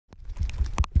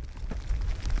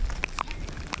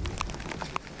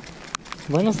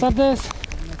Buenas tardes.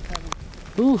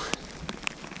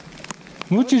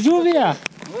 Mucha lluvia.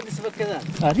 ¿Dónde se va a quedar?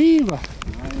 Arriba.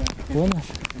 Buenas.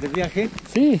 ¿De viaje?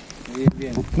 Sí. Bien,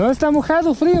 bien. No está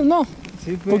mojado, frío, no.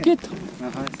 Sí, pues. Poquito.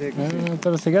 Ajá, seco, sí.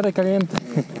 Pero se queda caliente.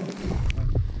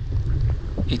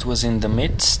 It was in the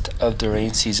midst of the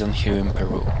rain season here in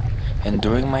Peru, and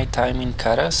during my time in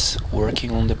Caraz,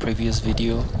 working on the previous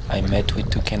video, I met with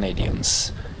two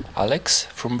Canadians, Alex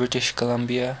from British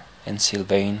Columbia and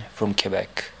Sylvain from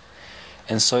Quebec.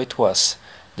 And so it was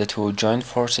that we would join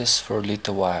forces for a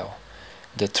little while,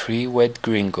 the three wet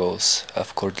gringos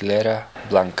of Cordillera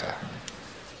Blanca.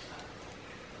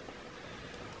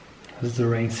 It's the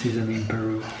rain season in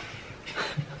Peru.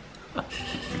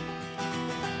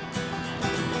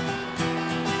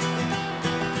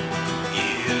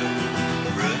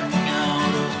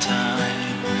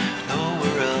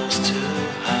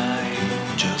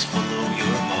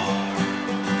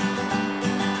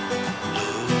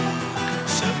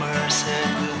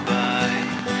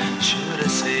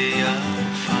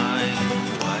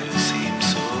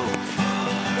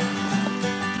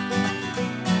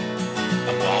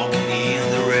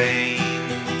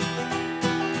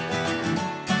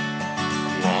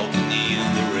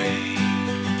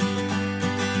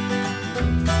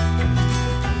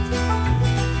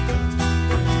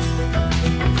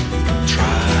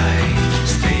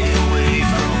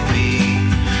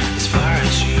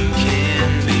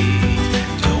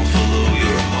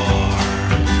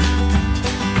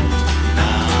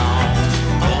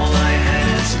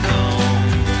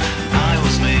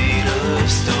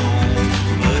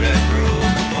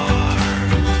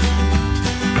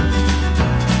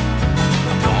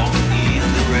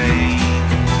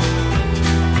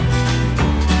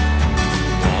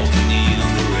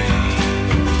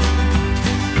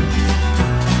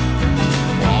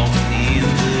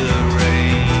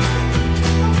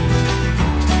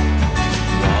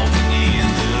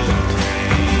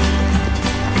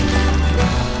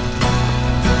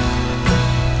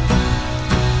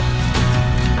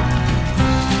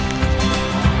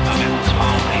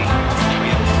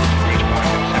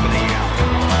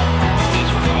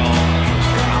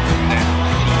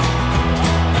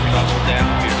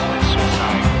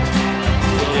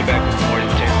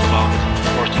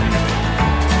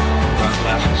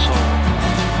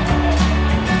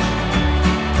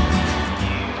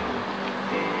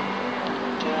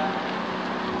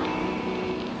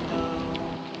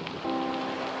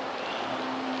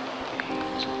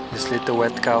 This little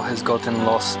wet cow has gotten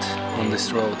lost on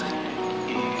this road.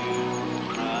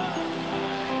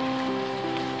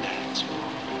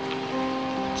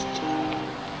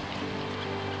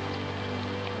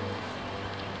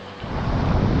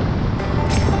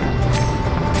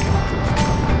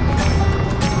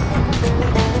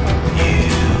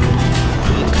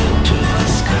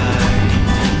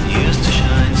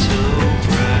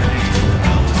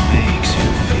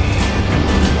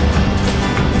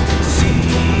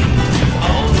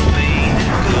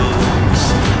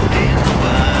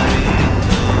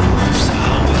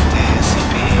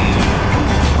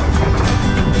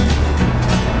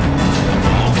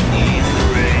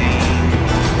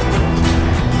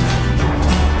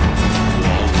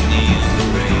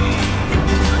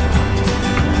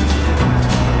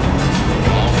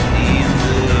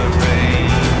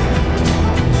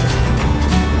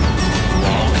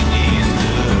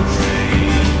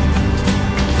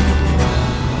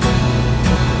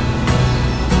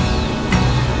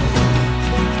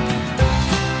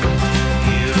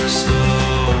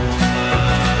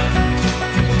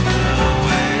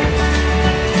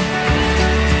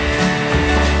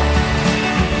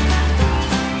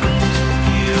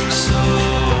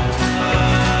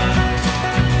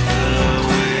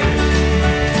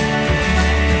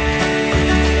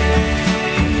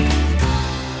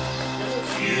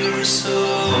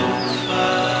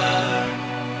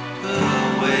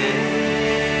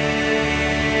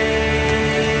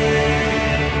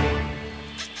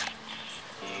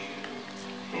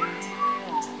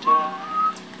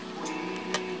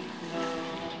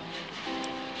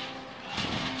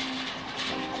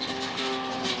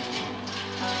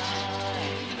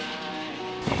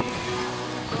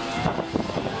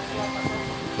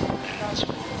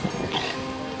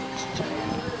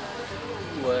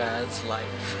 Huaraz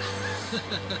life.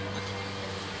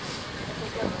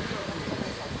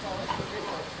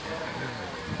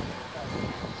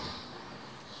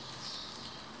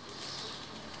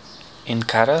 In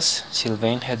Caraz,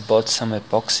 Sylvain had bought some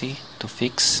epoxy to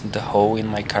fix the hole in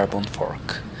my carbon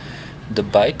fork. The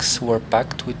bikes were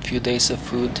packed with few days of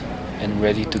food and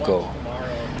ready to go.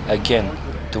 Again,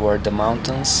 toward the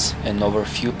mountains and over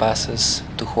few passes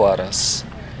to Huaraz.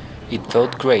 It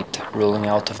felt great rolling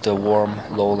out of the warm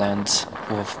lowlands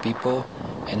full of people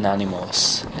and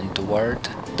animals and toward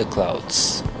the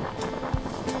clouds.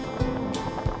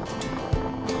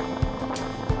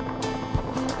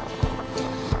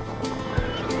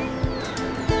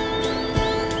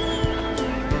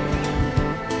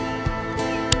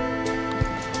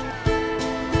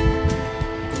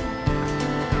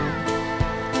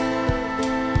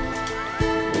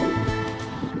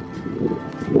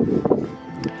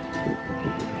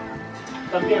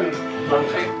 También,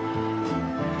 Ángel.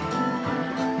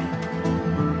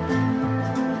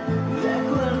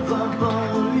 Recuerdo a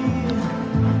Poli,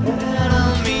 era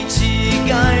mi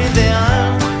chica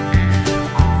ideal,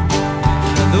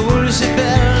 la dulce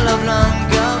perla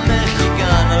blanca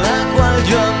mexicana, la cual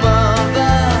yo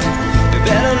amaba,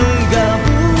 pero nunca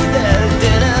pude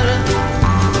tener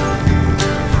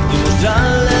y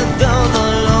mostrarle todo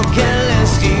lo que le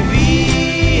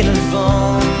escribí en el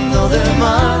fondo del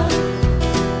mar.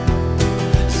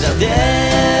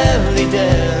 Satélites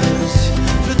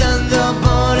flotando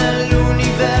por el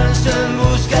universo en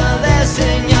busca de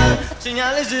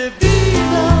señales de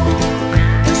vida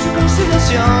en su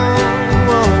constelación.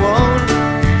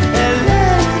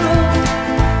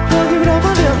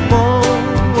 Electrocardiograma de amor,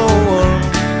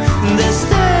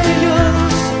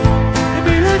 destellos de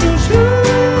 1000 años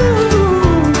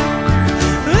luz.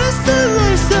 Esta es la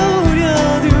historia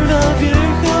de una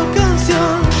vieja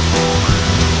canción.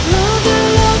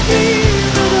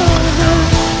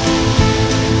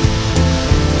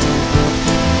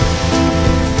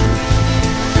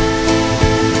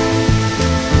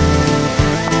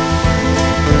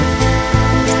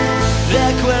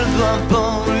 Recuerdo a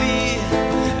Poli,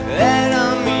 era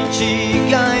mi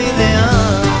chica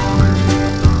ideal,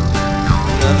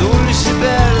 una dulce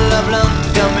perla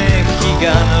blanca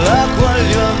mexicana, la cual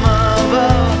yo amaba,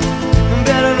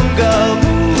 pero nunca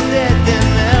pude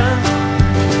tener.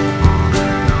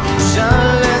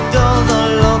 Sale todo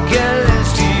lo que le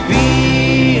escribí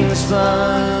en la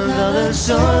espalda del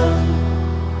sol.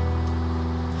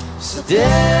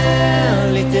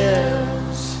 Satélites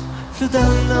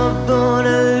flotando por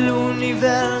el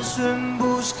universo en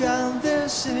busca de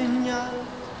señales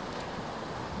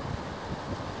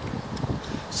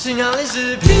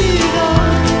de vida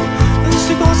en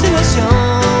su constelación.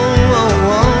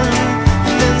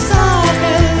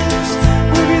 Mensajes,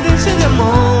 evidencia de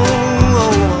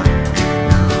amor,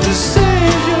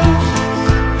 destellos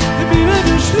de 1000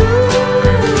 años luz.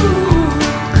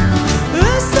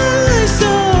 Esta es la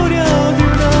historia de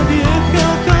una vieja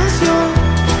canción,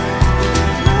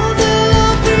 no de la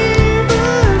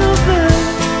primera vez.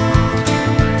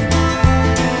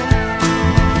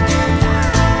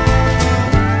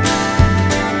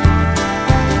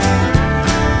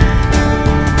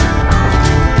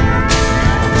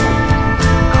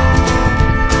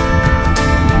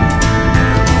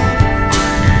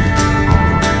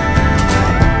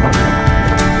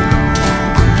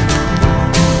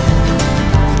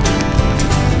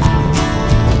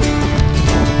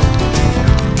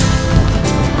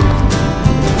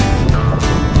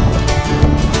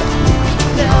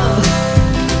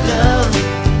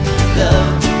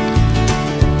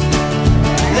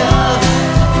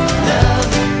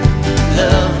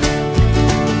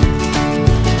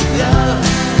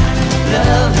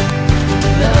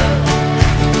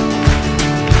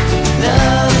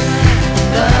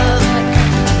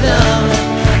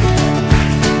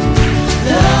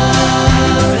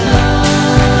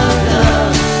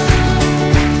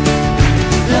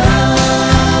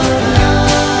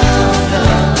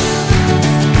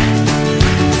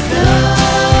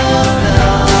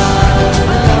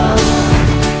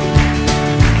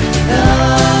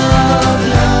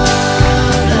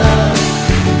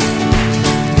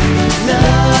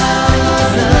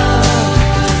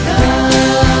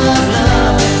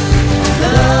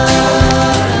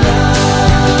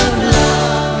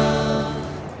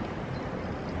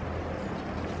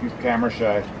 He's camera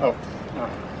shy. Oh.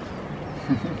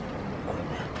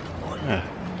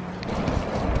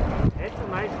 It's a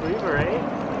nice river, eh?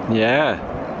 Yeah.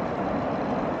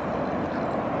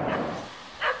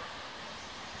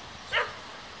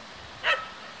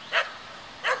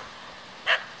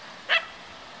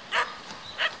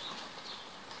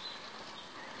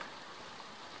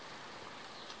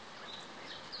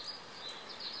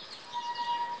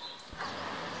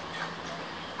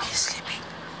 He's sleeping.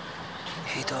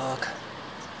 Hey, dog.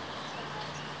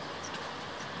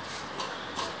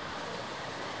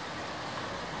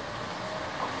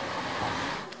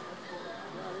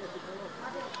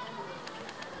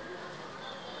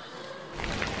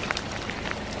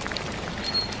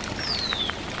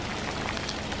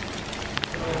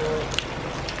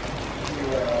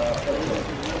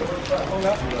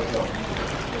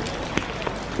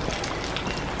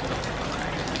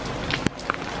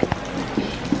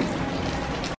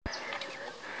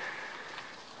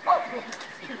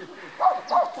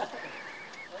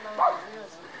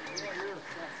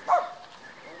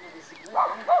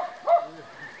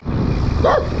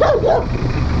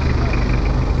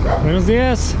 Buenos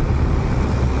días.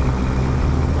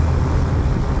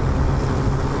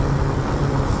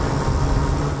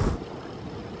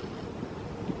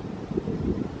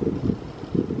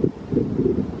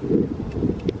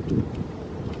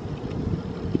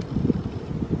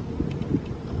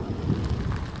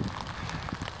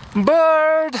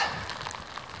 Bird!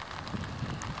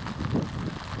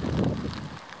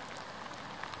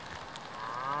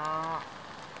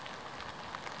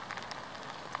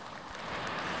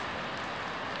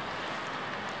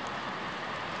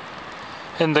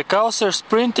 And the cows are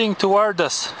sprinting toward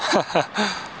us.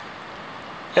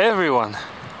 Everyone.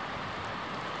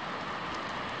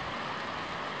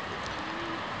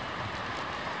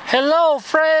 Hello,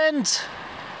 friends!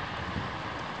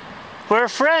 We're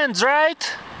friends,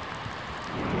 right?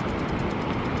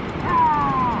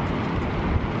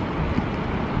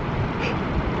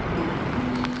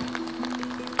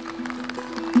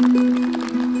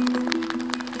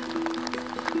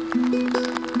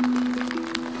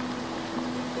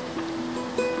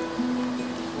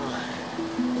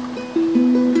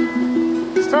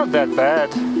 It's not that bad.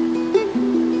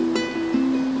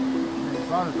 It's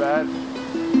not as bad as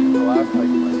the last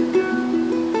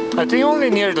hike. I think only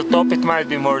near the top it might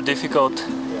be more difficult.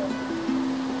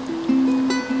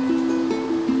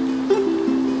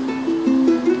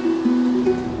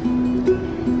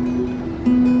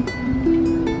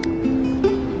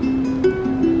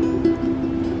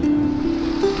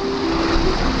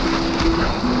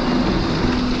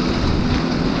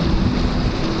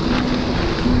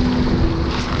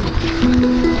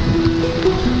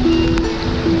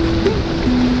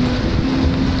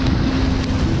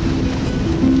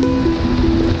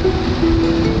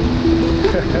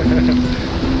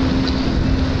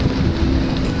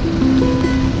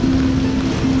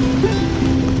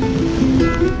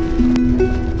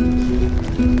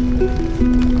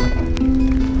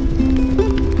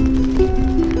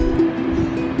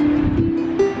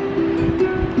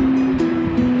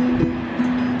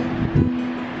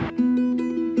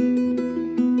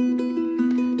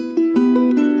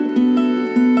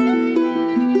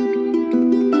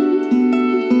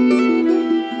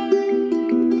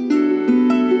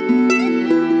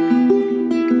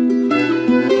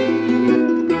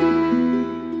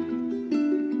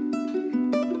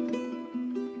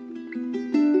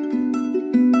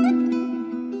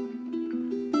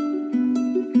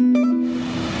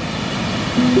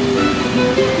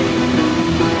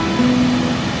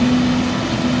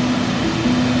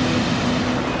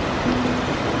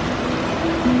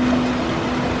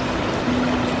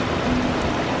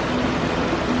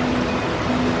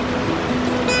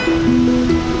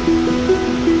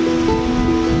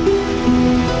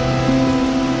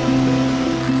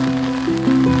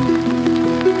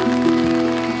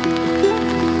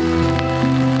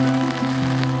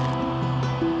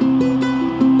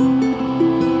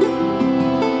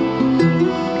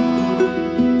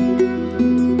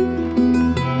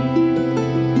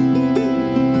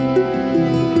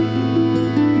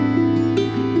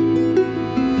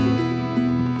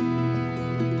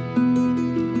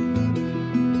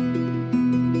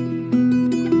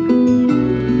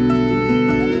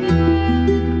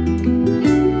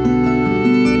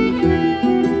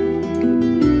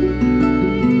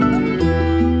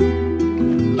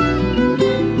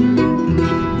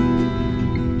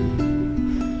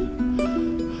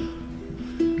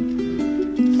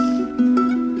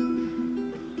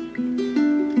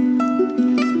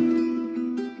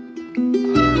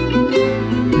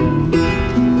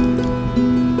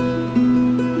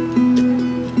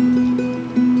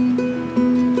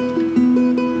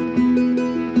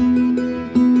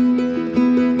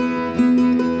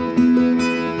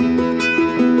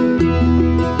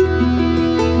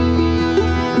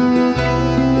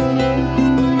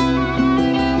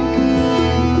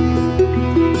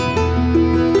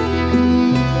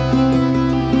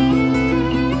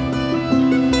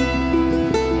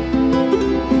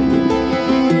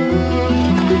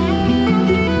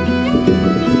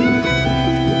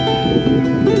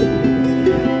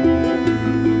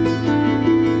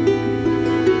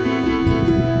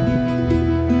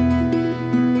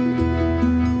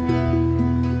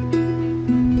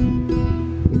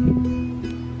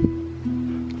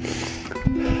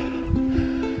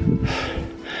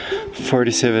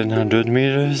 $4,700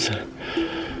 meters.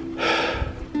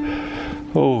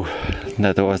 Oh,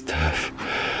 that was tough.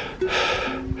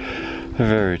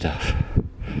 Very tough.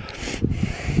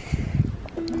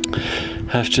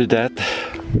 After that,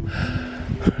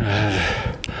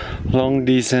 long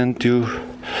descent to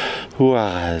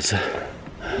Huaraz.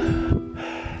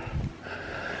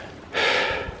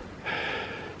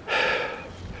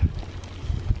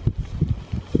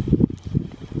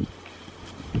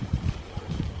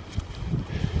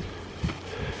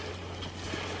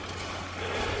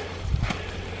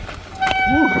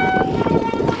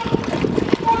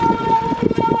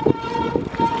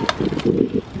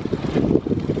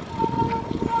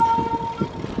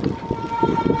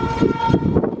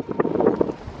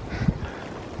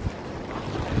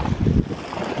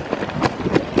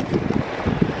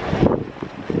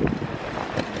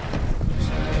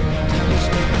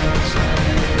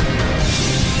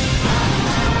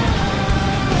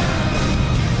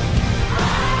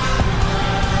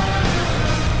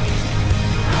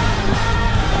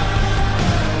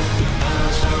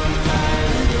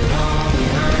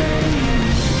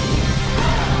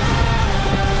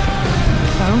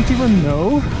 I don't even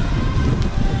know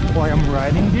why I'm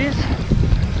riding this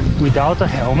without a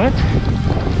helmet,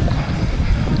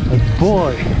 but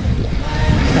boy.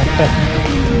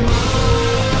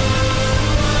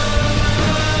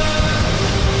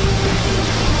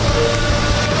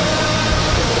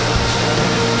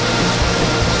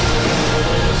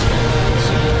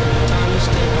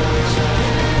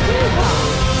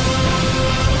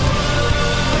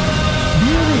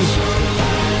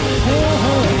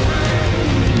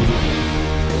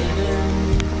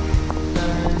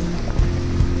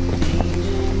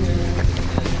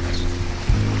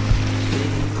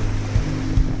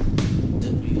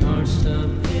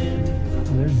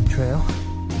 There's the trail,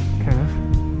 kind of.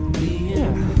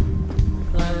 Yeah.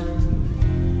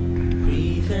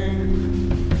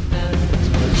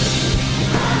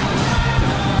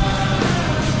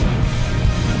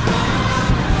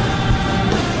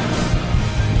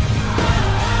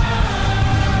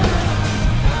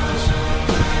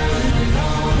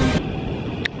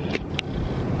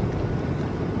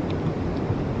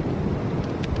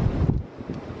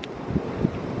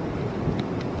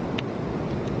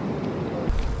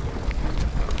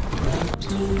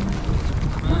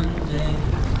 Monday,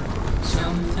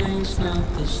 something's not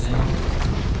the same.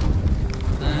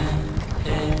 Black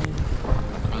hair,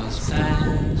 cross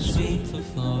paths, sweep the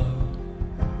floor.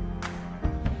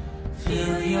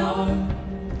 Feel your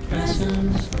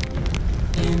presence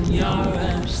in your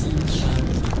absence. Shut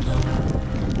the door.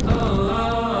 Oh, oh,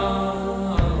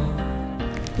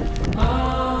 oh, oh,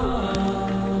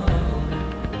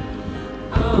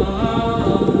 oh, oh,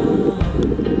 oh.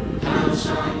 House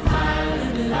on fire,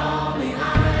 and it all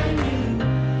behind you.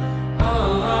 Oh,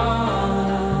 oh,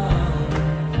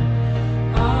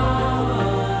 oh,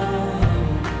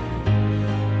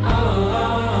 oh,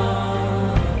 oh.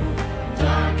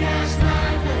 Dark as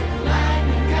night, let the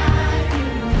lightning guide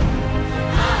you.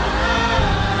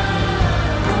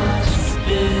 Such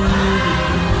beauty.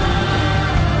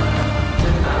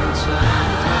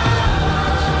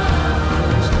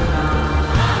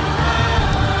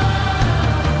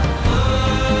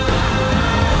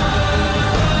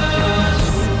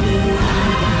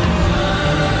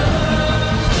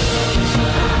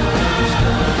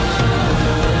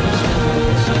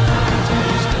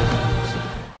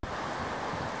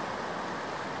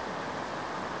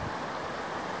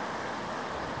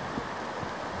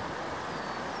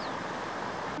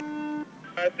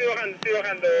 Estoy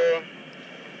bajando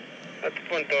a tu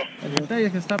punto. El detalle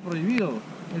es que está prohibido.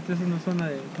 Esta es una zona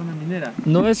minera.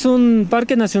 No es un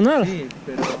parque nacional. Sí,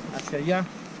 pero hacia allá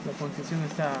la concesión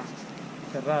está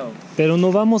cerrado. Pero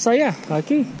no vamos allá,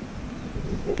 aquí.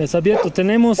 Es abierto.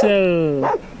 Tenemos el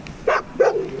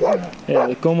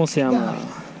 ¿cómo se llama?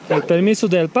 El permiso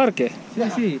del parque. Sí,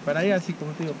 sí, para allá sí,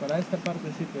 como te digo, para esta parte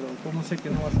sí, pero ¿cómo sé que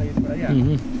no vas a ir para allá?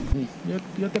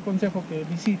 Yo te aconsejo que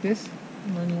visites,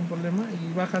 no hay ningún problema,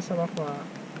 y bajas abajo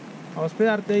a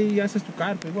hospedarte y haces tu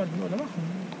carta igual, no, abajo,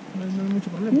 no hay mucho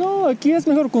problema. No, aquí es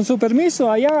mejor con su permiso.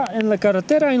 Allá en la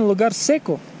carretera hay un lugar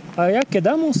seco. Allá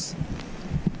quedamos.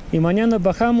 Y mañana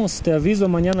bajamos. Te aviso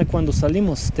mañana cuando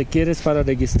salimos. ¿Te quieres para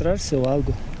registrarse o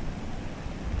algo?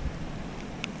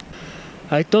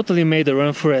 I totally made a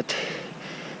run for it,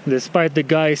 despite the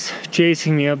guys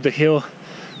chasing me up the hill.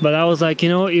 But I was like, you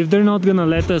know, if they're not gonna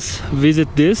let us visit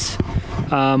this,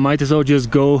 might as well just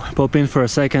go pop in for a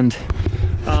second.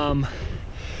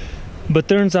 But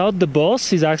turns out the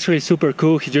boss is actually super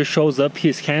cool. He just shows up,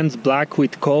 his hands black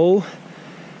with coal,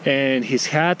 and his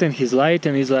hat and his light,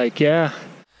 and he's like, yeah.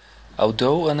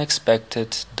 Although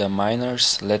unexpected, the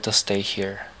miners let us stay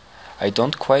here. I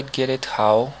don't quite get it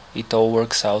how it all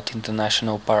works out in the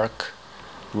national park.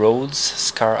 Roads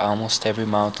scar almost every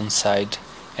mountainside,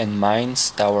 and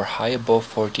mines tower high above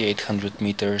 4,800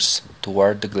 meters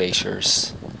toward the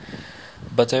glaciers.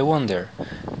 But I wonder,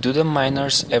 do the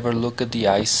miners ever look at the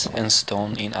ice and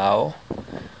stone in awe?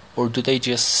 Or do they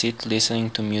just sit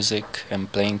listening to music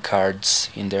and playing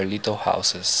cards in their little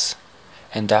houses?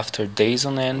 And after days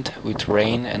on end with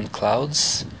rain and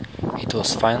clouds, it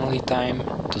was finally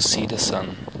time to see the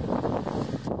sun.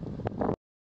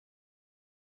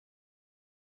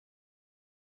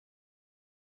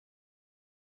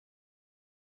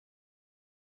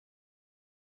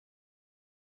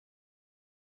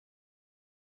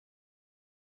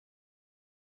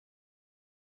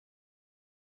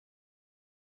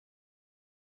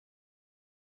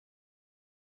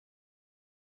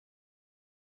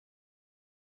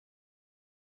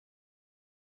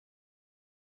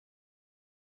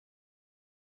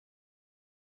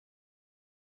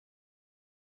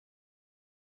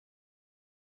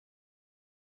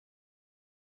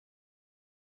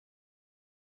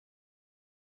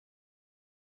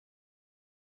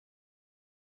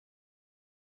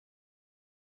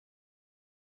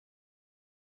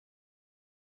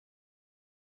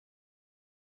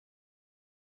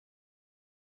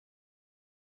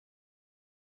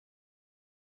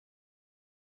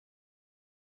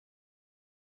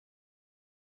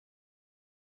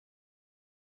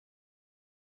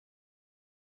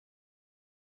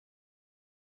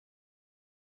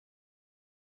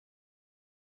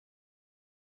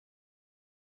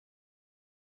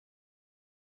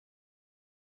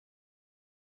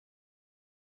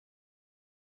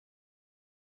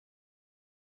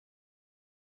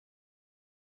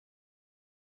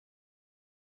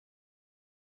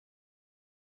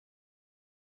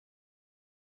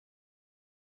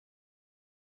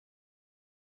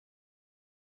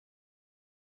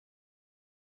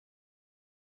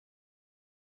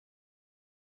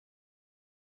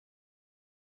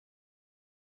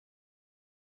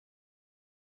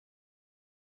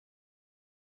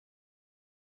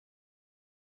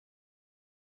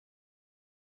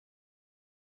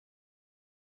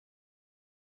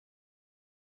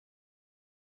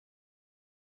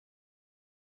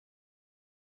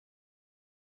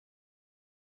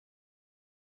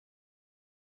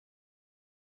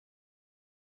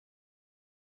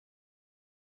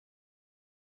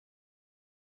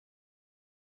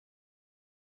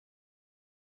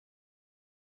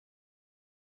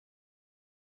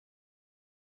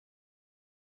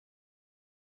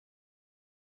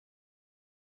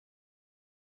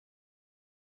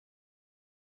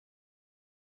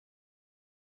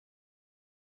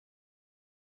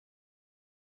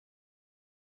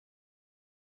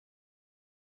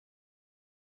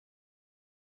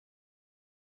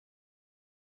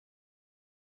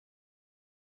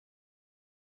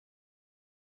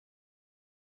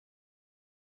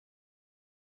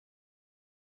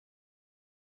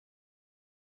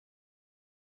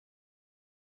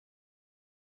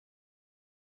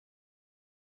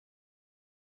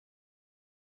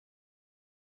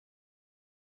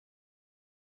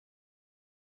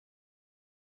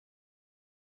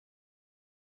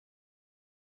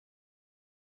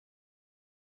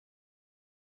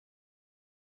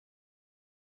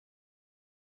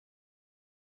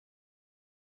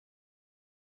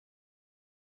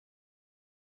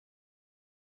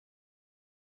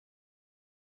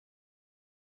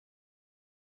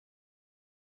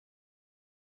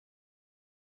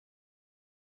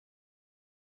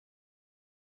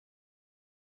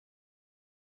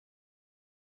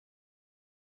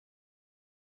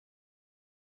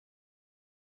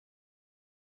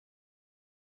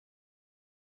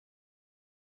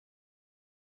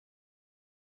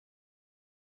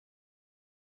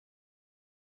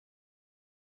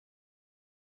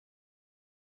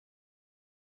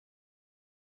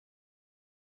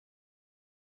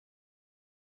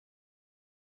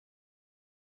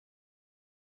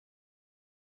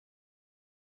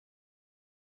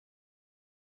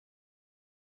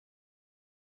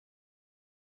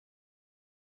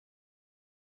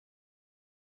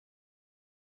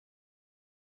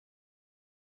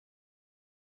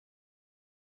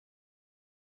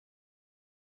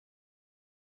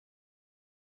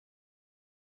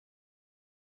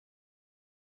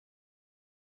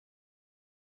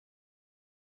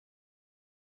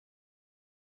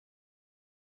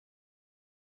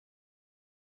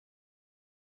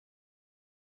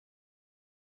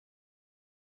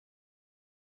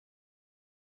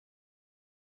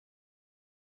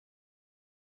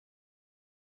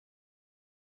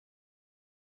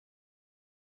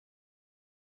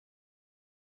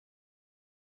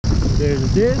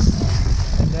 There's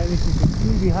this, and then if you can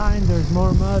see behind, there's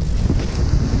more mud.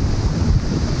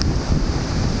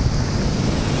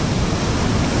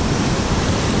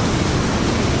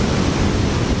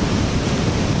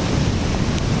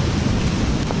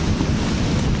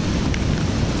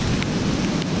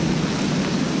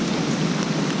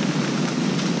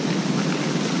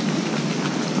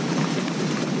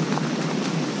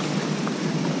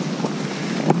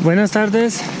 Buenas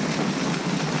tardes.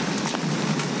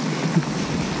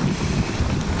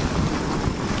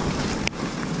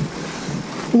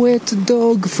 Wet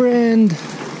dog friend.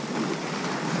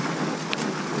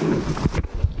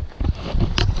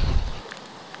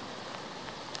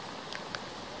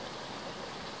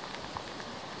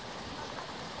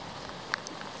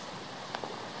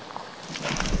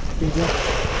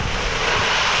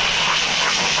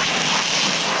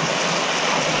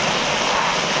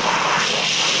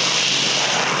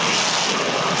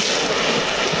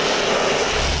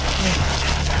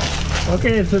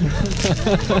 Okay, so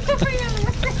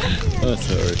Oh,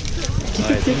 sorry.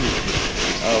 I think we.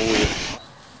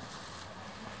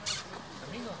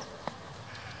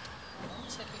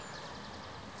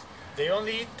 they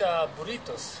only eat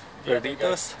burritos.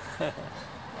 Burritos?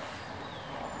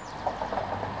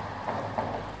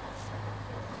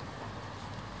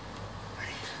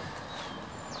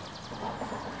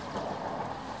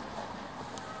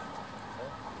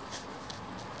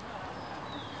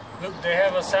 Look, they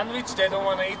have a sandwich, they don't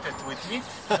want to eat it with meat.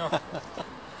 No.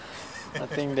 I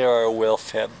think they are well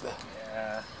fed.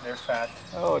 Yeah, they're fat.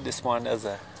 Oh, this one has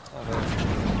a.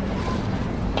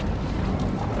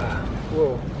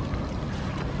 Whoa.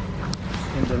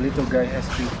 And the little guy has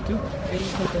to eat too. Hey,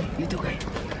 little guy.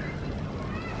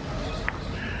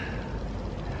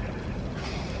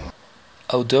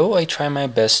 Although I try my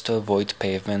best to avoid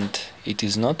pavement, it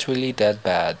is not really that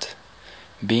bad.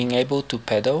 Being able to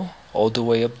pedal all the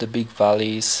way up the big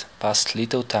valleys, past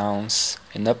little towns,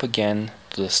 and up again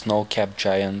to the snow-capped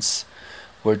giants,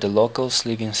 where the locals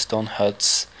live in stone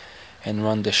huts and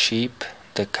run the sheep,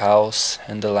 the cows,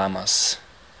 and the llamas.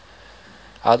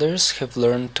 Others have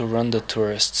learned to run the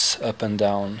tourists up and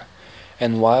down,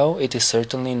 and while it is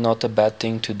certainly not a bad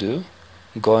thing to do,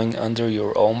 going under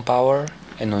your own power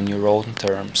and on your own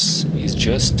terms is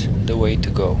just the way to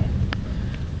go.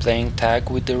 Playing tag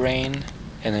with the rain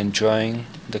and enjoying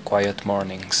the quiet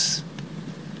mornings.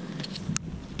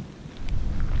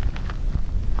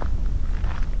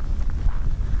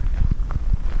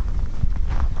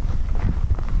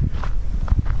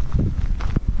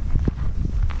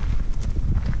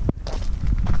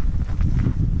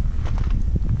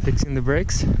 Fixing the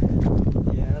brakes?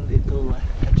 Yeah, little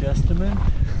adjustment.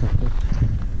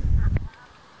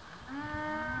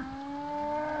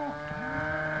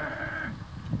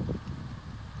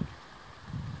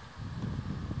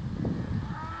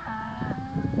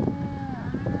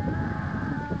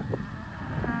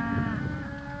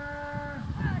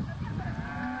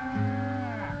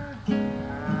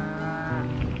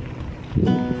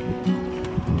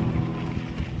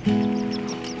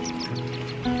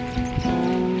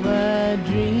 I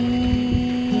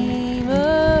dream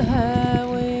a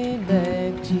highway bound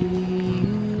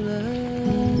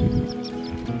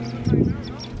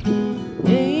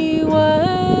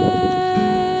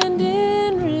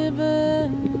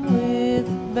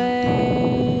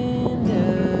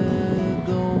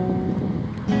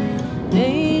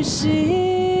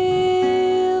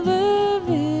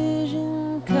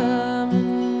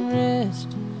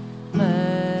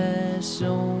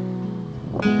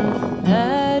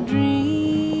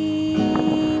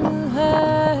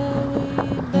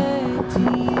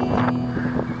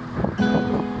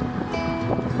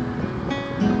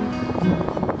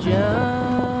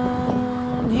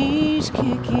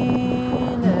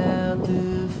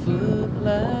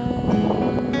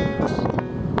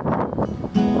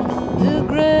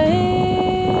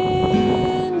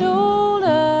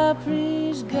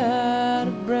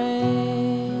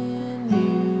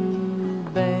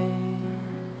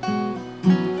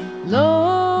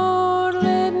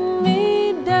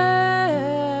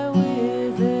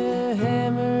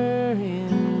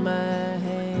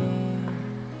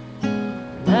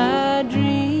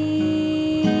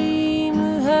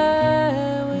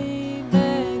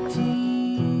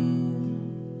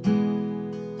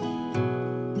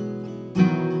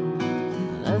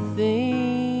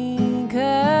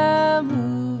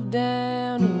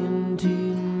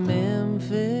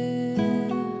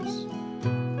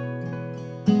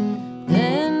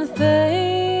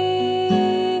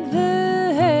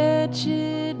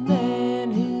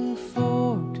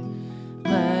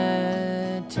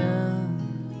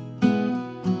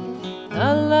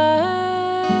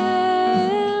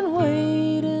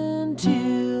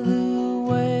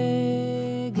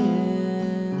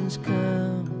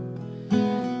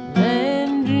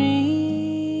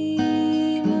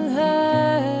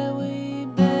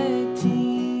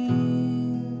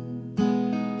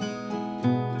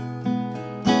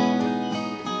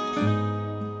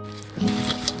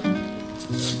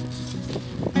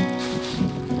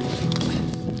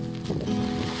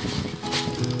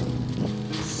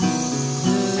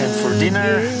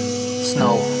Wagner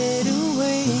Snow.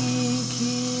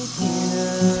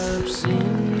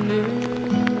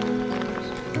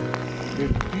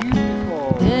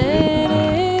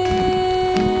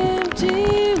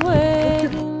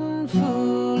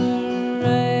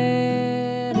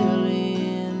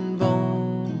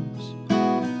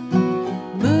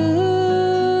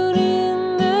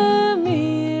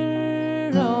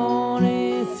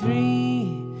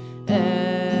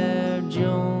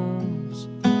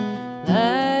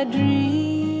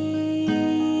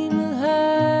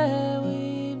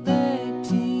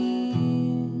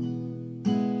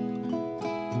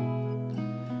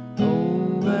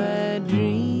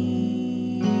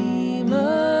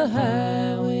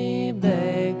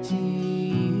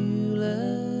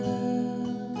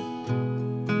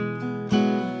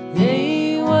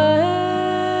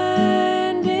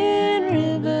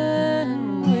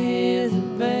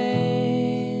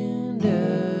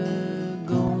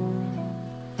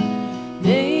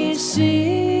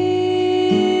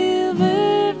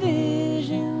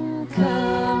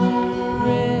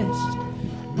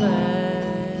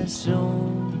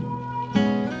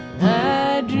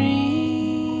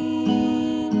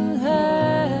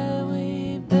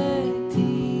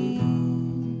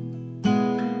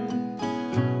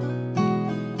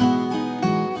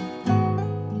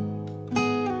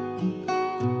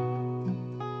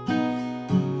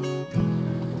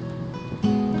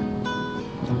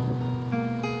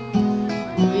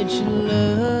 Which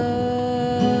lover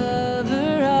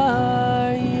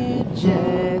are you,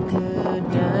 Jack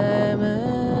of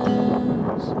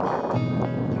Diamonds?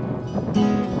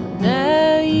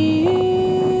 Now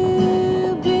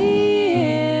you be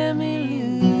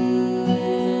Emmylou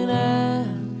and I'll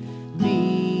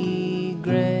be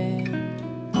Grant.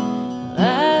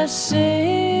 I sent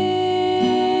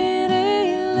a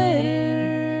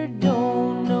letter,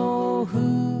 don't know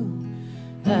who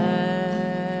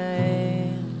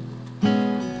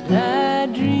I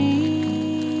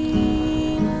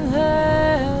dream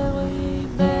highway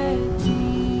back to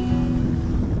you.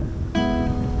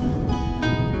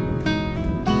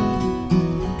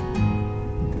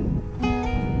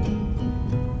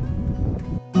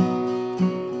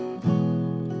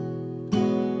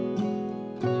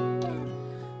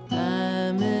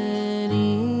 I'm an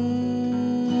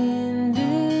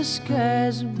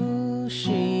indisguisable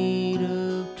shade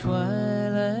of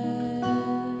twilight.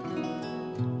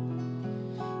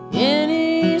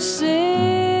 Any second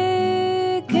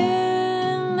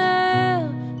now,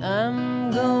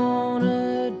 I'm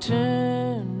gonna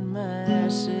turn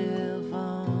myself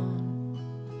on.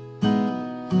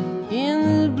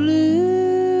 In the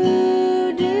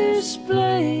blue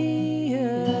display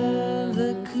of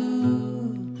the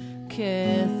cool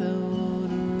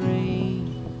cathode ray,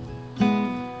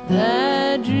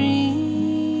 I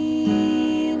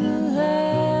dream the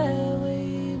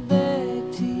highway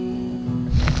back to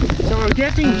you. So we're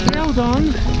getting held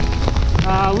on,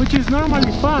 which is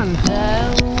normally fun,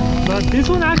 but this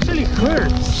one actually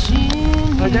hurts.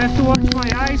 Like I have to watch my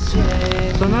eyes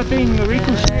so nothing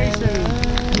ricochets, and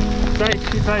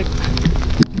it's like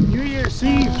New Year's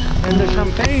Eve and the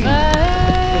champagne.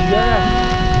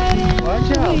 Yeah,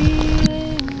 watch out.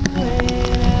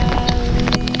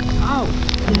 Ow.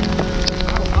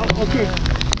 Ow, ow, okay.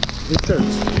 It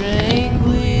hurts. Drink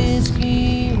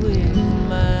whiskey with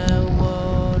my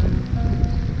water,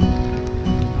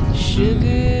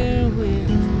 sugar with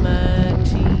my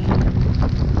tea,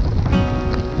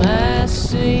 my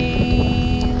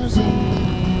sails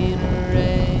in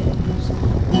rags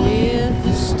with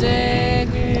the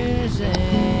staggers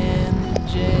and the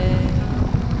jack.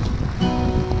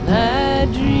 I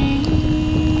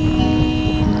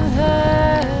dream the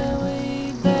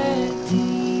highway back to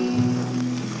you.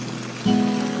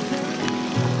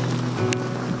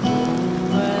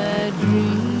 Oh, I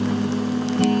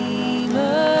dream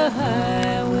a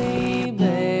highway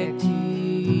back to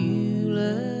you,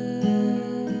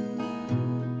 love.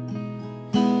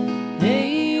 A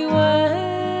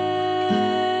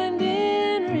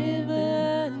winding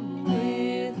ribbon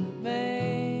with a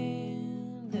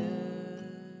band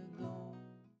of gold.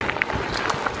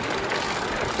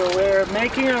 So we're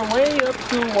making our way up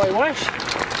to Huayhuash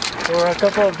for a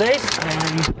couple of days,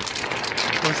 and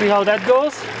we'll see how that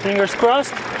goes. Fingers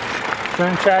crossed.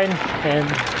 Sunshine and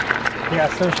yeah,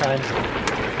 sunshine.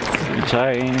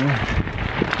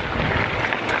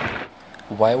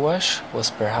 Huayhuash was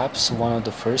perhaps one of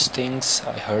the first things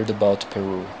I heard about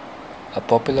Peru. A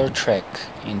popular trek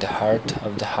in the heart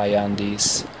of the high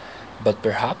Andes, but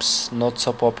perhaps not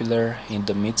so popular in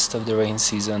the midst of the rain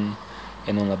season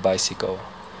and on a bicycle.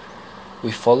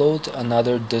 We followed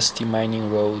another dusty mining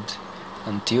road,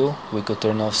 until we could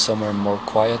turn off somewhere more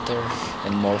quieter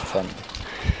and more fun.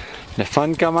 The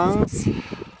fun commence.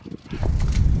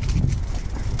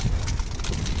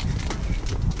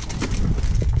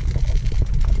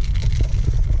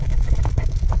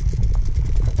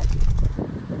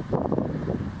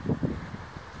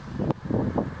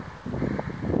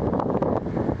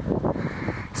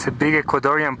 It's a big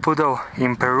Ecuadorian poodle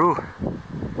in Peru.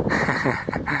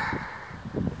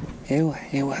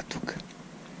 Ewa, tuk.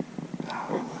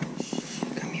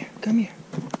 Come here, come here.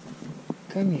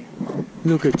 Come here.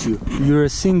 Look at you. You're a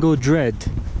single dread,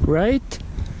 right?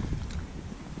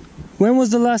 When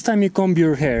was the last time you combed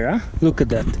your hair, huh? Look at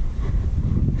that.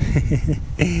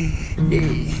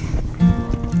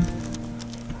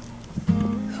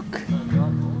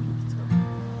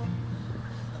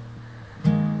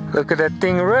 Look at that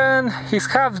thing run. He's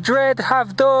half dread,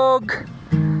 half dog.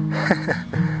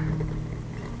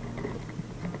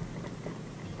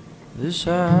 This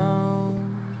house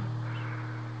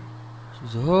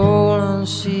is a whole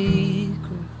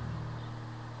secret.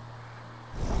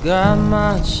 Got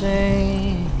my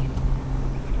chain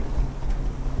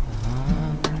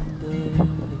behind the bed,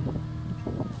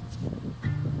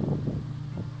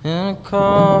 and a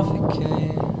coffee can.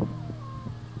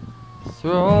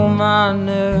 Throw my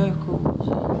nickels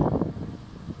in,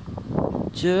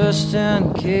 just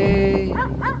in case I have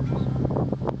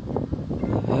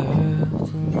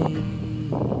to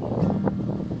need.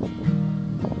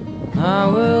 I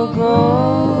will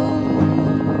go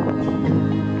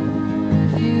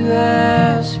if you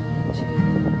ask me to.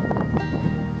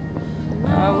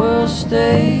 I will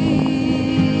stay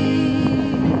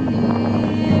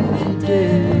if you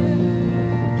dare.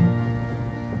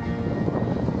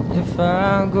 If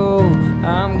I go,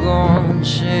 I'm gonna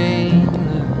change.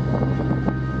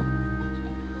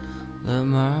 Let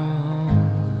my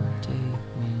heart take me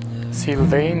there.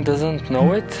 Sylvain doesn't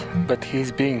know it, but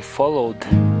he's being followed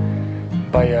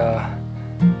by a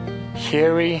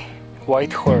hairy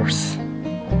white horse.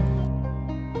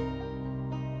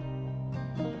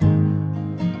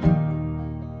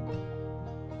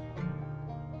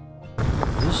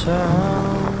 This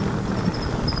house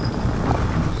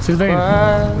Sylvain,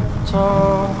 quite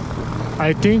tall,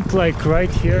 I think like right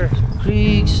here.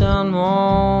 creaks and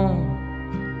moans.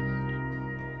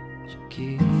 She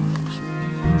keeps me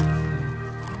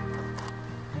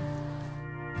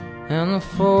and the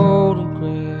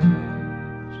photographs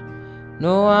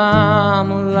know I'm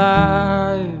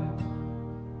alive,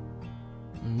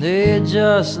 and they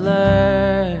just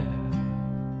laugh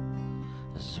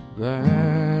as I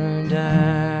burn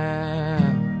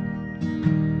down.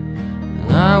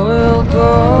 And I will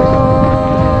go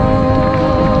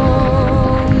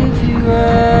if you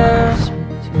ask me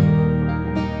to.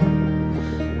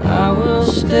 I will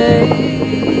stay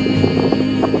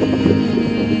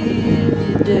if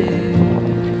you dare.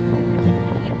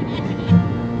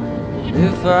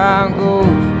 If I go,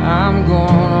 I'm going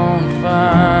on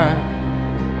fire.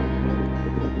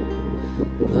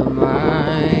 The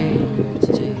mind to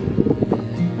take me there.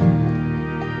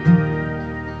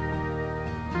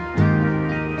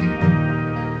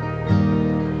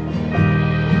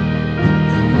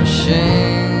 And my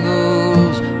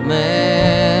shingles,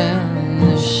 man,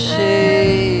 is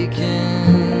shaking.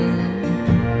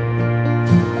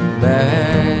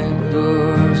 Back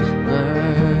doors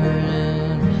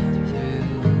burning through.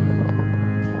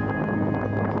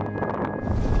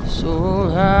 This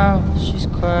old house, she's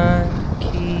quite the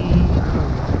keeper.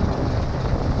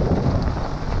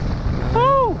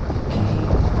 Oh!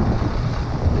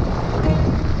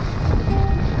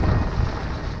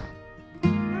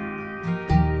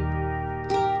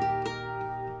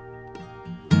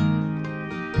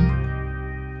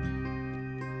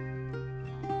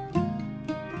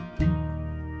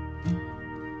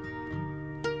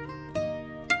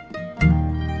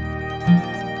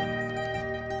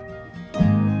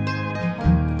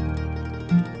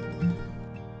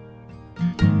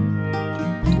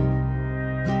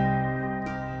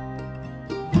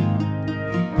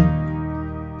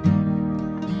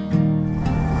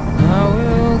 I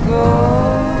will go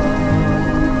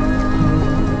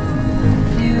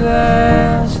if you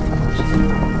ask me to.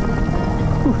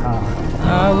 I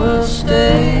will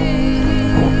stay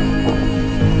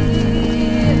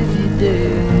if you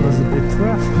dare. Was a bit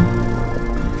rough.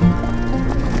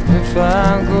 If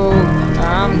I go,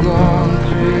 I'm going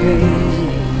crazy.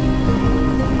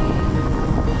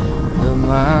 But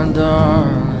my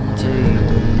darling, take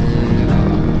me there.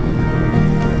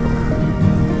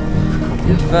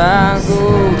 If I go,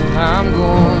 I'm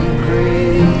going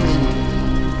crazy.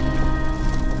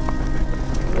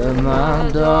 But my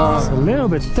It's a darling, little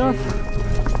bit tough.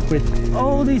 with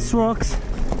all these rocks,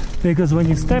 because when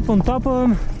you step on top of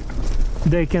them,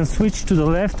 they can switch to the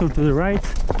left or to the right.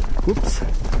 Oops.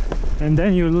 And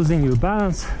then you're losing your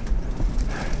balance.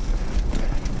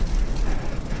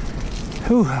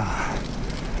 Whew.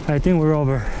 I think we're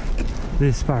over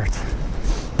this part.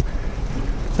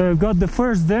 So we've got the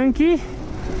first donkey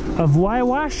of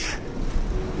Huayhuash.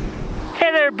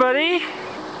 Hey there, buddy.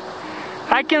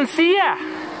 I can see ya.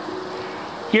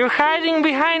 You're hiding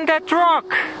behind that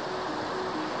rock.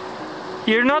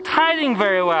 You're not hiding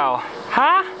very well,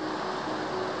 huh?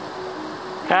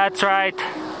 That's right.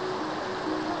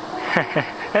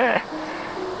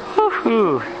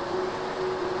 Woohoo!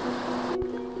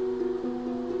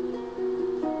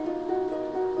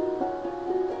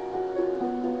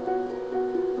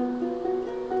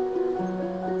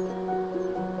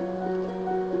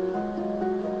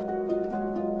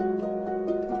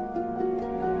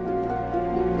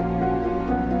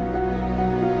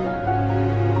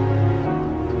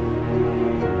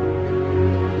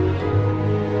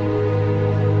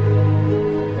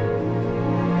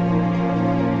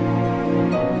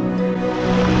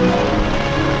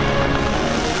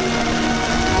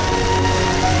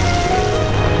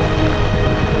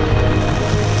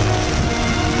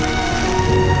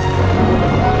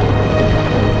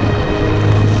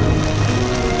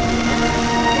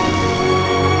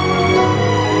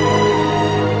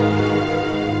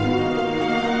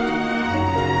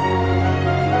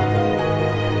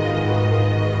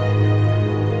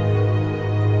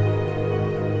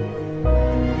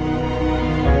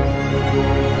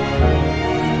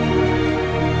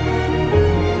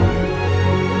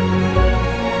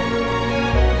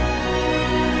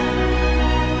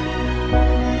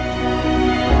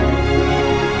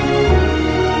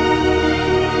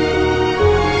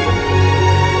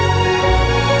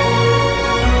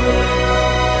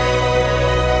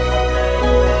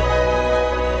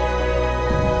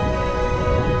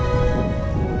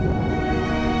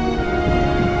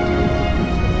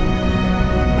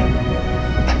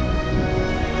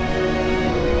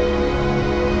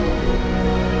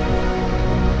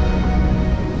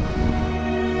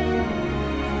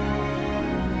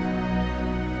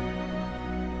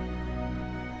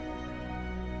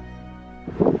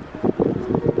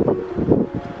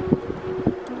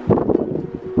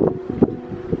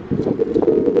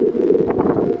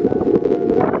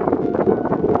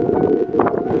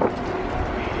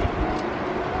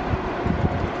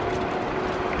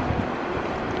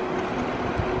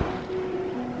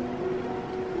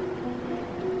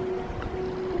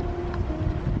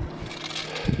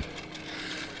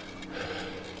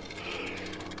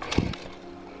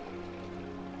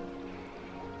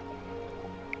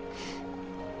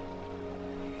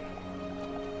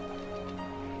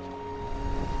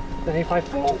 And if I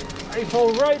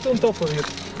fall right on top of you.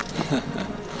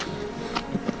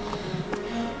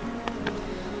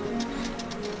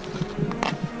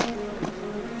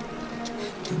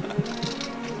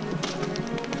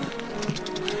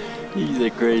 He's a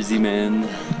crazy man.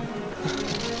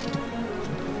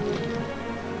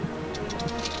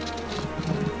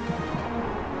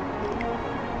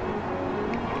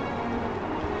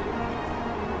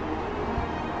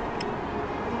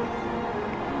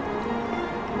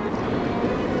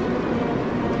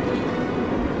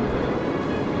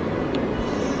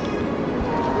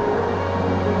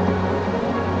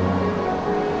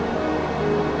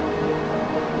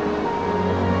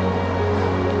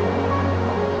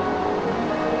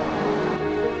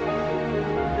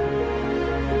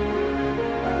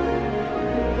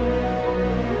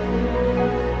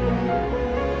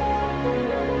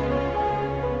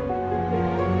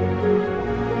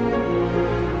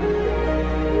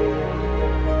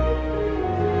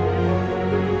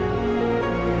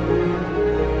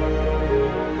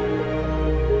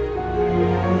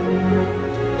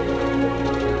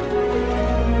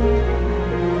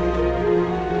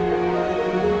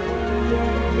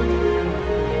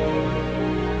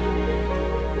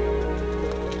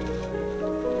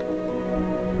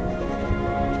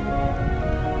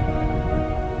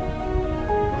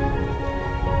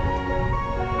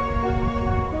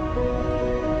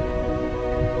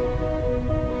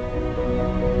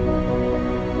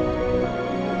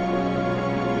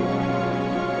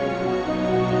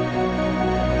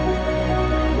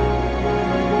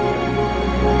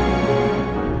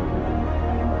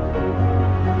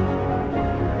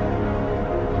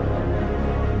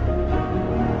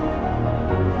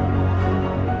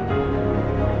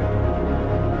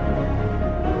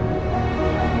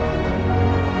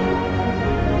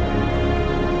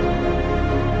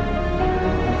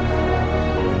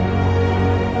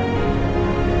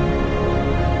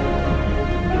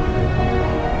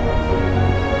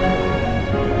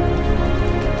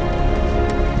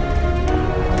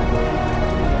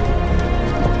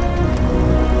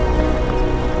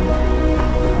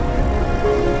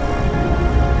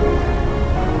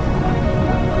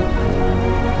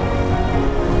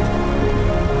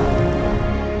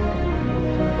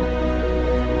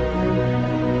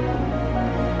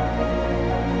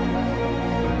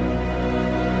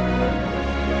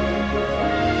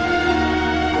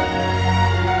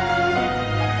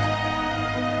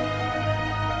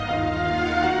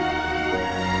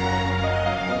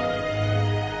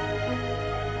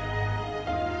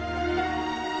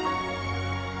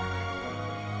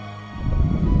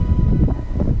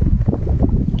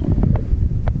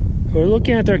 We're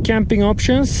looking at our camping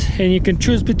options, and you can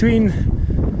choose between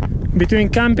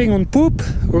camping on poop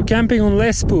or camping on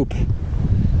less poop,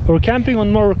 or camping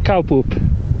on more cow poop.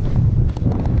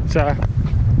 It's a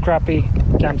crappy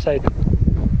campsite.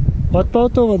 What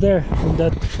boat over there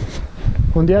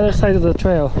on the other side of the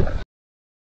trail?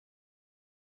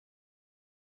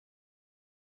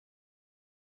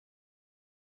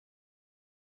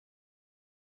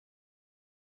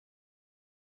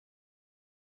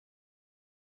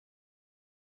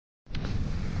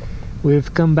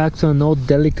 We've come back to an old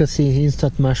delicacy,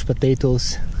 instant mashed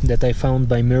potatoes that I found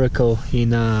by miracle in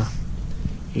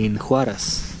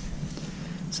Huaraz.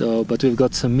 So, but we've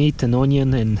got some meat and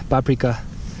onion and paprika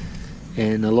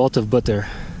and a lot of butter.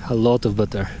 A lot of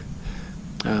butter.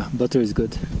 Butter is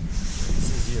good. This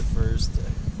is your first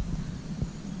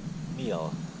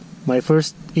meal. My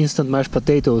first instant mashed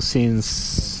potatoes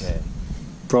since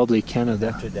probably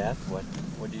Canada. After that,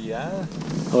 what do you have?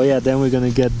 Oh yeah, then we're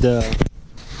gonna get the...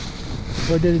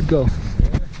 Where did it go?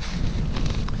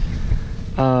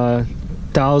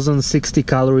 1060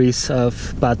 calories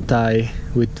of pad thai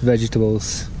with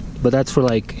vegetables, but that's for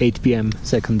like 8 p.m.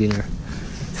 second dinner.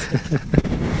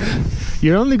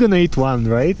 You're only gonna eat one,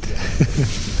 right?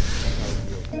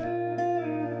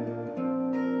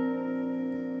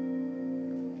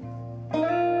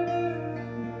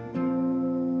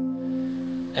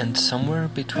 And somewhere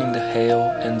between the hail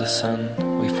and the sun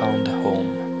we found a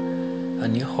home. A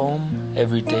new home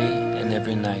every day and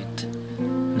every night,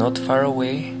 not far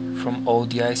away from all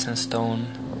the ice and stone,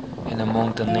 and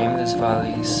among the nameless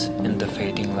valleys and the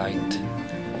fading light.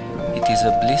 It is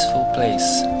a blissful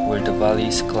place where the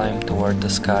valleys climb toward the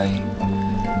sky,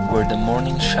 where the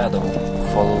morning shadow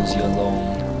follows you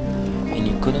alone, and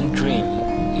you couldn't dream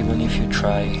even if you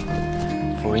try,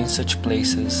 for in such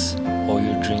places all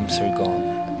your dreams are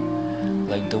gone,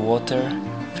 like the water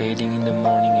fading in the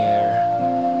morning air,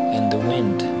 and the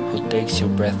wind who takes your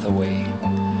breath away.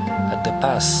 At the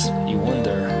pass you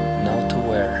wonder now to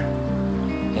where,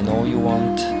 and all you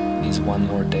want is one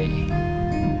more day.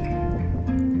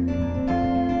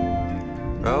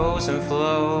 Rows and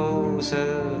flows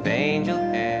of angel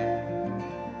hair,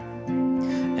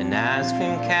 and ice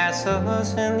cream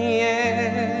castles in the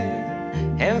air,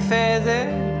 and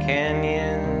feathered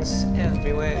canyons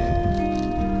everywhere.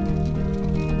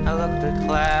 I looked at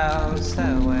clouds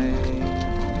that way.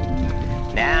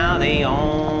 Now they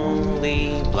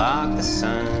only block the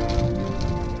sun.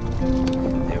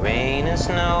 There rain and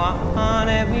snow on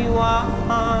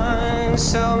everyone.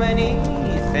 So many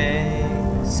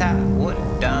things I would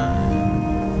have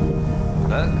done,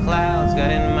 but clouds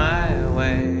got in my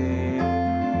way.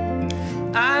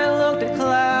 I looked at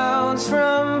clouds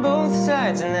from both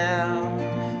sides now,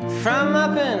 from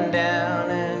up and down,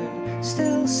 and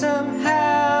still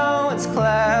somehow it's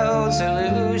cloud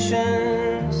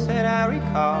illusions that I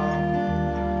recall.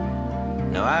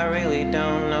 No, I really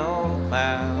don't know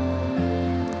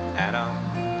cloud at all.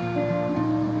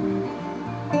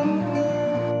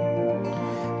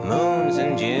 Moons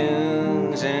and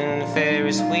Junes and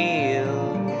Ferris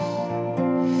wheels,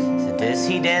 the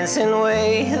dizzy dancing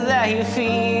way that you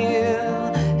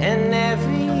feel, and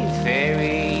every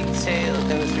fairy tale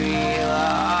comes real.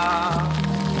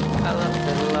 I love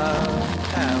that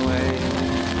love that way.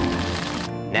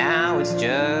 Now it's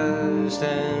just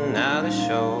another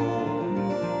show.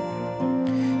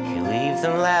 You leave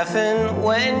them laughing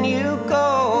when you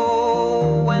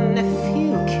go, and if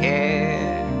you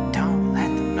care, don't let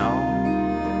them know.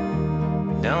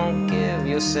 Don't give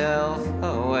yourself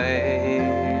away.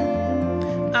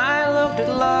 I looked at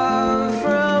love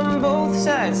from both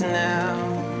sides now,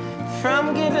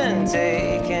 from give and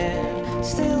take, and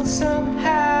still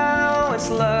somehow it's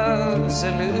love's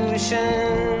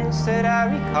solutions that I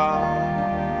recall.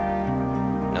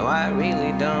 No, I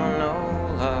really don't know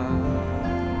love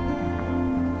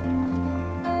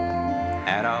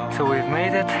at all. So we've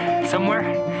made it somewhere,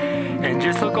 and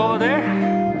just look over there,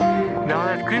 down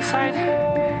that cliffside,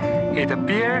 it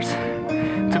appears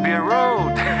to be a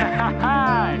road.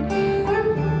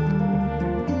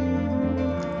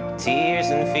 Tears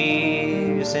and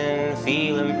fears and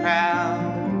feeling proud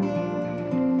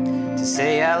to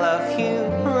say I love you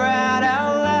right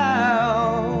out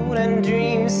loud, and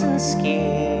dreams and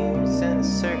schemes and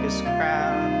circus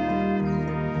crowd.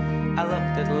 I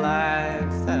looked at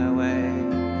life that way.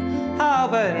 Oh,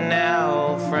 but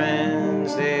now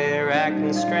friends, they're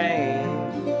acting strange.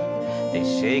 They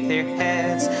shake their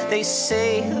heads, they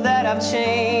say that I've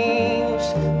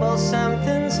changed. Well,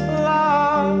 something's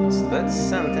lost, but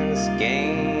something's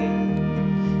gained,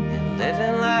 and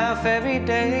living life every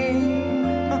day.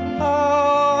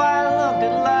 Oh, I looked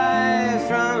at life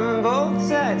from both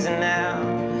sides, and now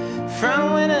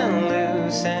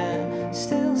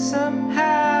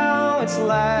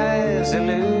life's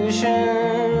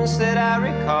illusions that I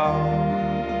recall.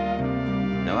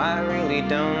 No, I really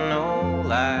don't know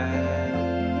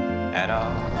life at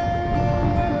all.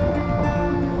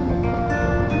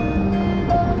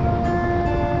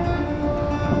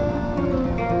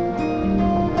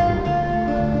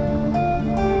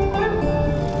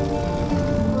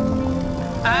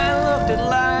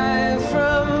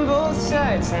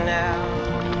 Now,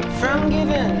 from give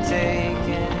and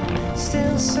taking,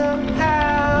 still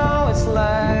somehow it's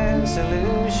life's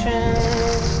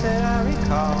illusions that I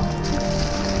recall.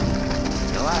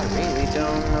 No, I really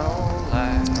don't know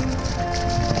life.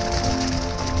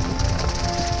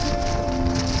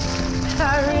 I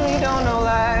really don't know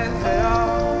life at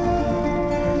all.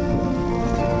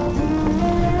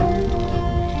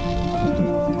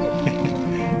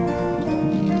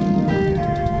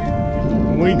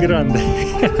 Muy grande.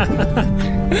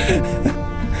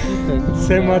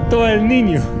 Se mató el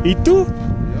niño. ¿Y tú?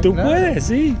 ¿Tú puedes?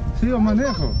 Sí. Sí, yo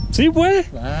manejo. ¿Sí puede?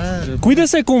 Claro.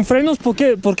 Cuídese con frenos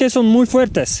porque son muy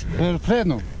fuertes. El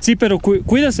freno. Sí, pero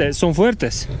cuídese, son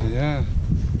fuertes. Ya.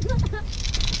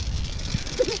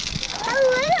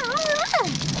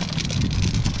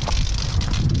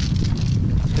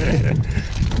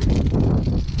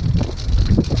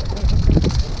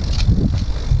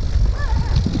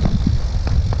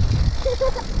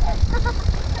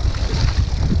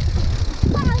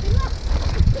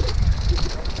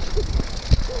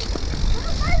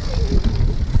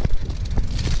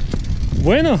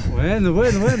 Bueno.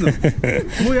 Bueno.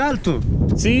 Muy alto.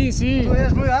 Sí, sí. Tú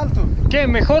eres muy alto. ¿Qué?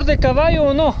 ¿Mejor de caballo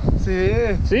o no? Sí.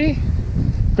 Sí.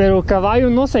 Pero caballo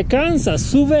no se cansa,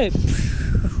 sube,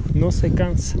 no se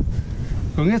cansa.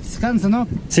 Con este se cansa, ¿no?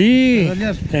 Sí,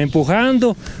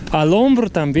 empujando al hombro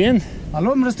también. ¿Al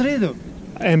hombro has traído?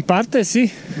 En parte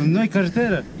sí. No hay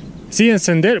carretera. Sí, en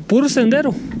sendero, puro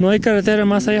sendero. No hay carretera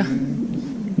más allá.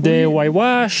 De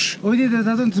Huayhuash. Oye, ¿de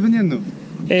dónde estás viniendo?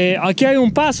 Aquí hay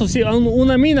un paso, sí,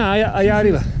 una mina allá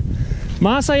arriba.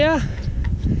 Más allá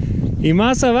y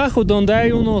más abajo donde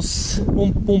hay unos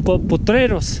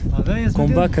potreros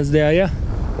con vacas de allá.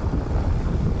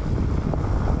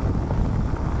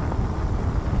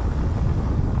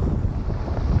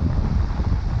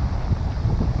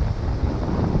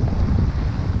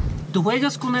 ¿Tú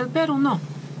juegas con el perro o no?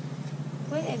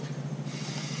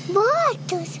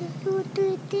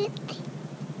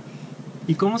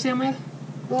 ¿Y cómo se llama él?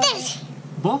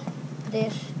 ¿Bo?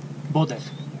 Boder.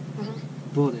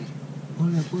 Boder.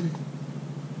 Hola, Boder.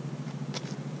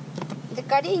 De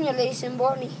cariño le dicen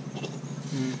Bonnie.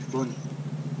 Bonnie.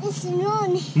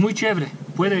 Muy chévere.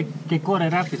 Puede que corre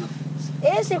rápido.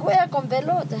 Ese juega con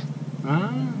pelota. Ah.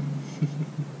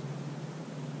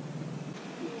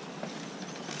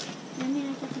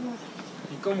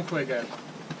 ¿Y cómo juega él?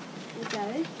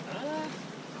 ¿Sabes?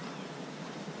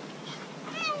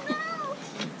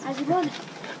 Así pone.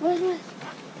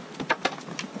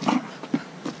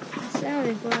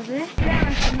 ¿Sabe correr?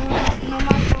 No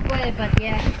más no puede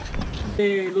patear.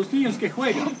 Los niños que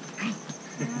juegan.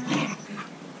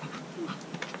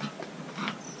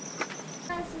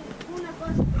 Una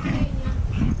cosa pequeña,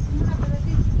 una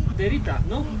pelotita chiquita. Derita,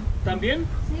 ¿no? ¿También?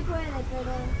 Sí puede,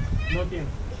 pero... No tiene.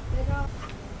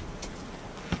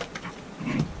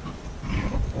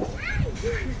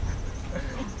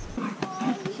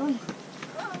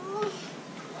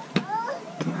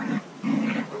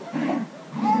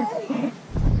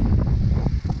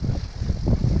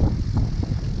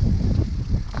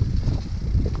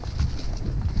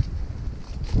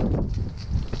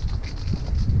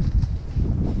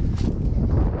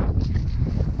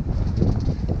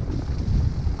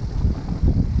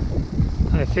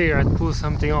 I figured I'd pull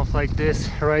something off like this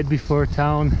right before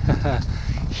town.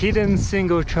 Hidden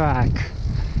single track.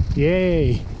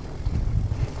 Yay!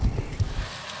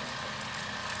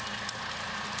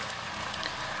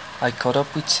 I caught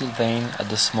up with Sylvain at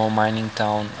the small mining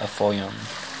town of Iohan,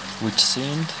 which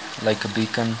seemed like a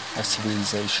beacon of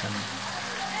civilization.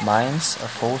 Mines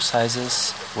of all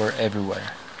sizes were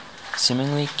everywhere,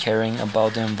 seemingly caring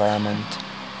about the environment,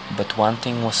 but one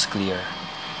thing was clear.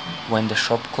 When the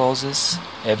shop closes,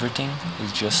 everything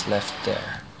is just left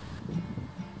there.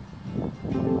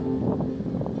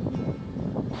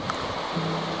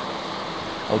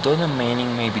 Although the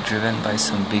mining may be driven by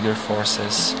some bigger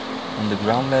forces, on the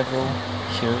ground level,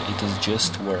 here it is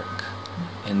just work,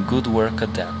 and good work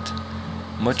at that.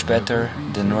 Much better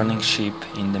than running sheep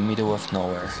in the middle of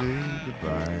nowhere. Say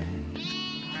goodbye.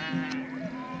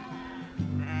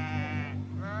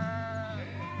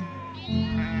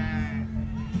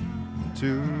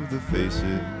 To the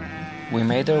faces. We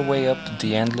made our way up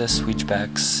the endless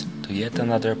switchbacks to yet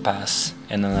another pass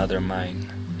and another mine.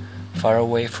 far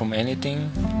away from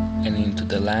anything and into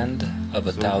the land of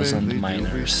a thousand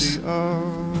miners.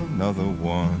 Another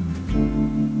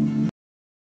one.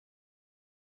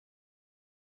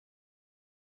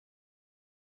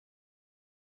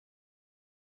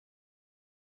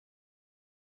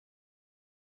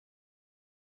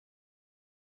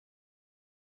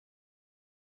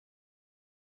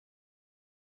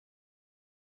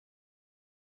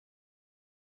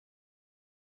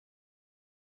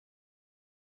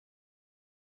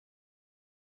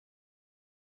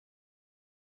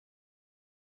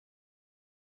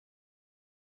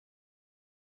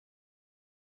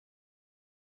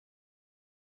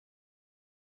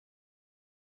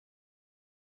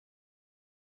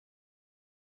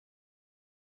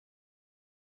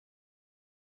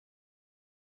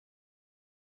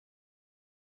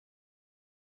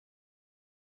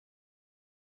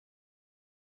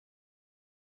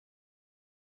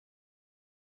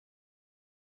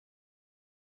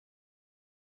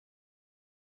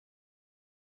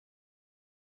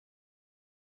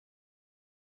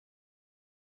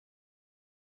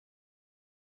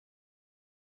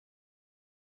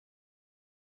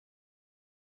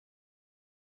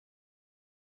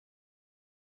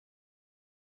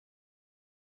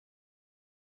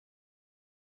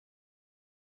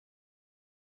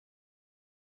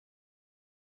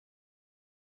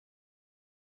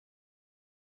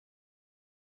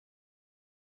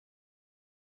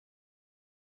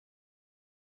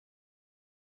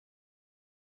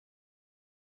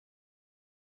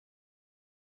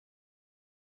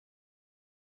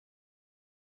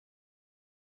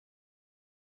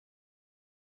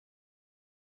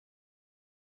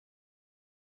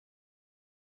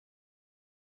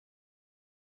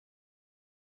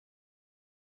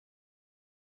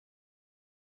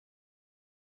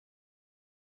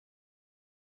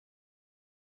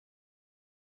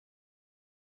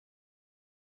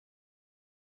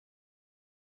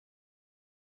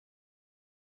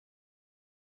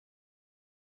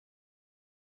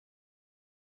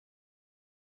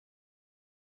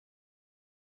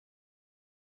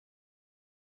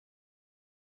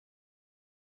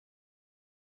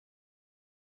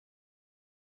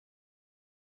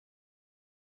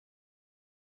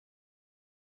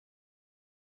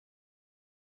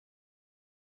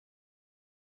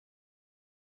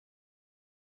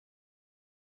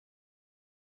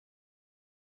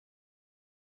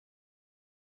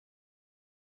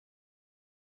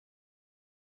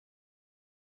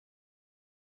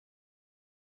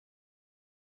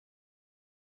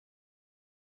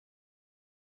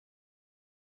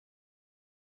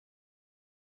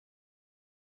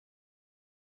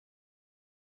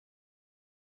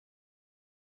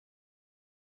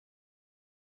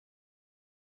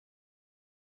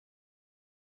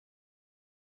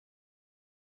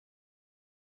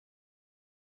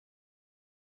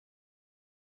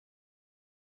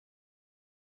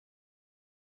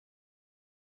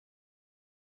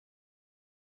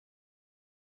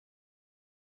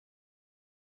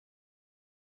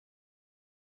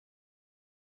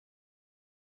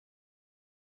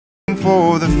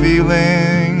 For the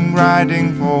feeling,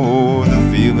 riding for the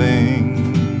feeling.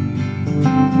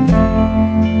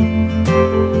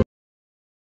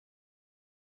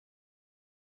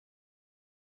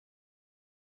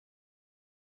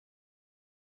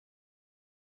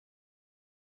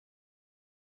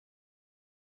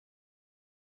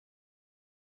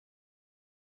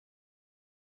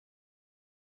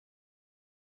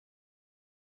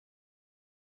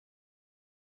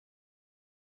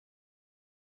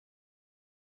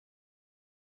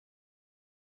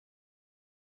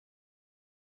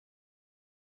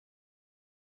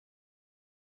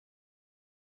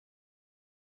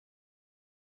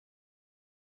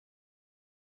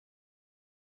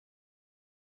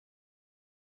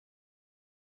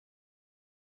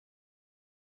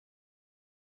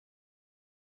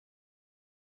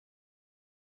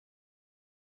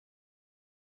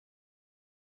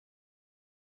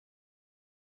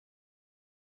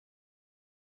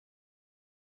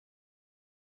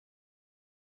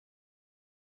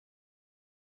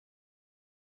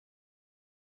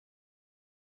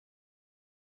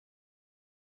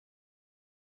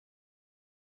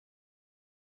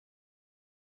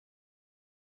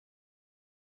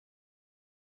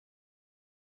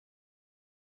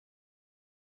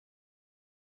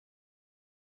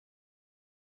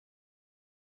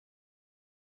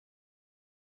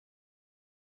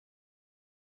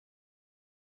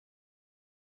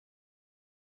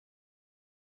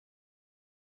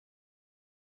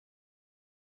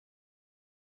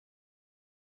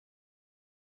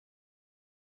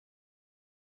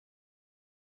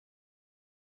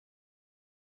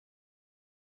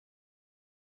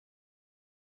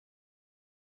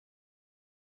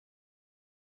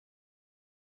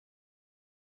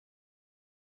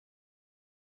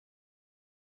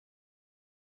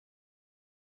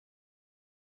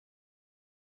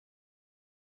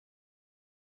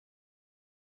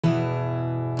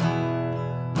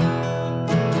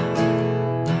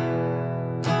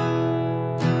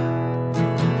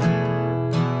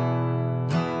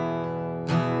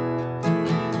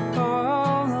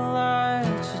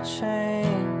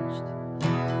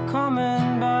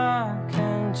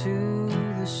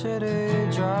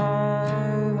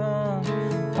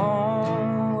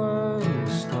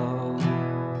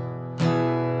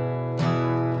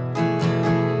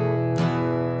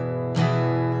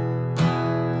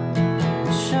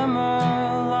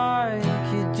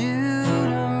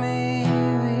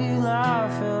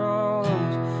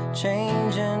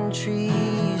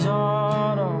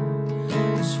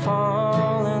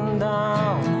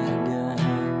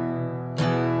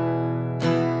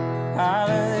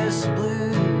 this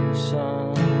blue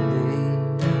Sunday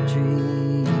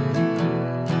dream.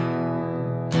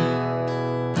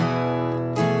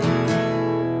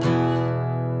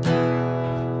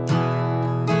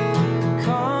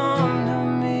 Come to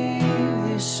me,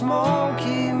 this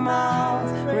smoky mouth,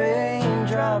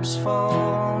 raindrops fall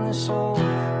on this old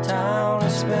town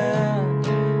of spent.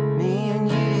 Me and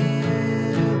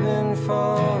you've been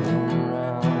falling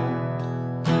around.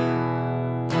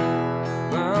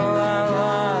 Well, I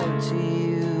lied to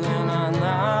you and I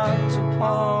knocked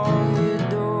upon your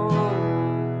door.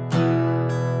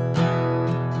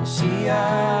 You see,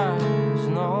 I was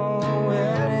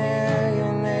nowhere near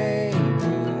your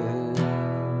neighborhood.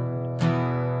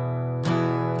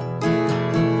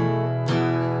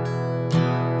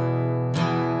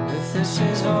 If this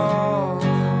is all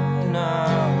in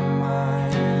our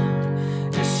mind,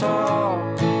 it's all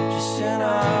just in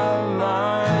our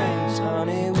minds,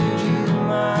 honey. Would you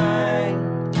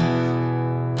mind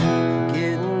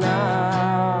getting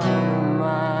out of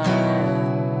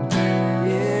mind?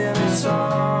 Yeah, it's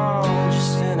all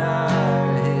just in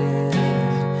our heads.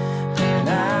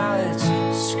 Now it's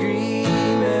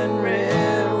screaming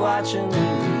red, watching the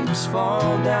leaves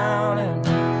fall down and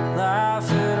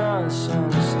laugh at us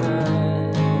instead.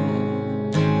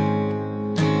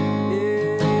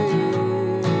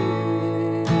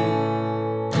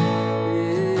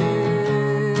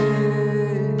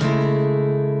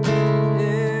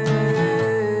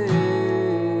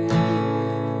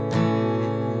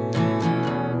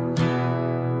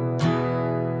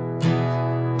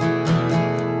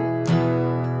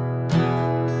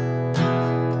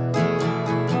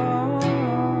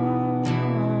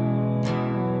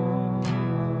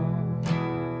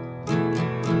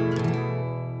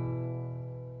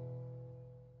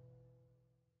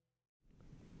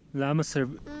 Llama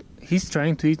he's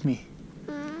trying to eat me.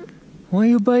 Why are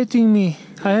you biting me?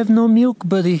 I have no milk,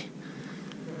 buddy.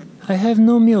 I have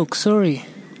no milk, sorry.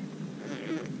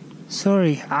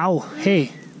 Sorry, ow,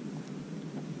 hey.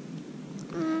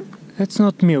 That's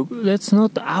not milk, that's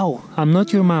not, ow. I'm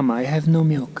not your mama, I have no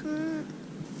milk.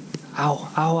 Ow,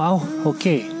 ow, ow,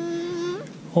 okay.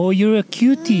 Oh, you're a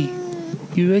cutie.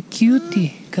 You're a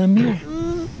cutie, come here.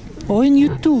 Oh, and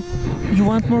you too. You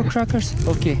want more crackers?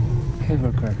 Okay. Have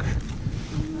a cracker.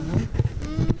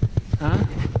 Huh?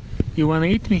 You wanna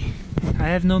eat me? I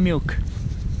have no milk.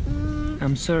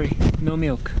 I'm sorry, no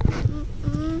milk.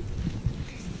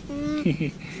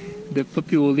 The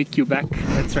puppy will lick you back.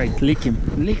 That's right, lick him.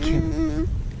 Lick him.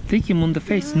 Lick him on the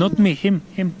face. Not me, him.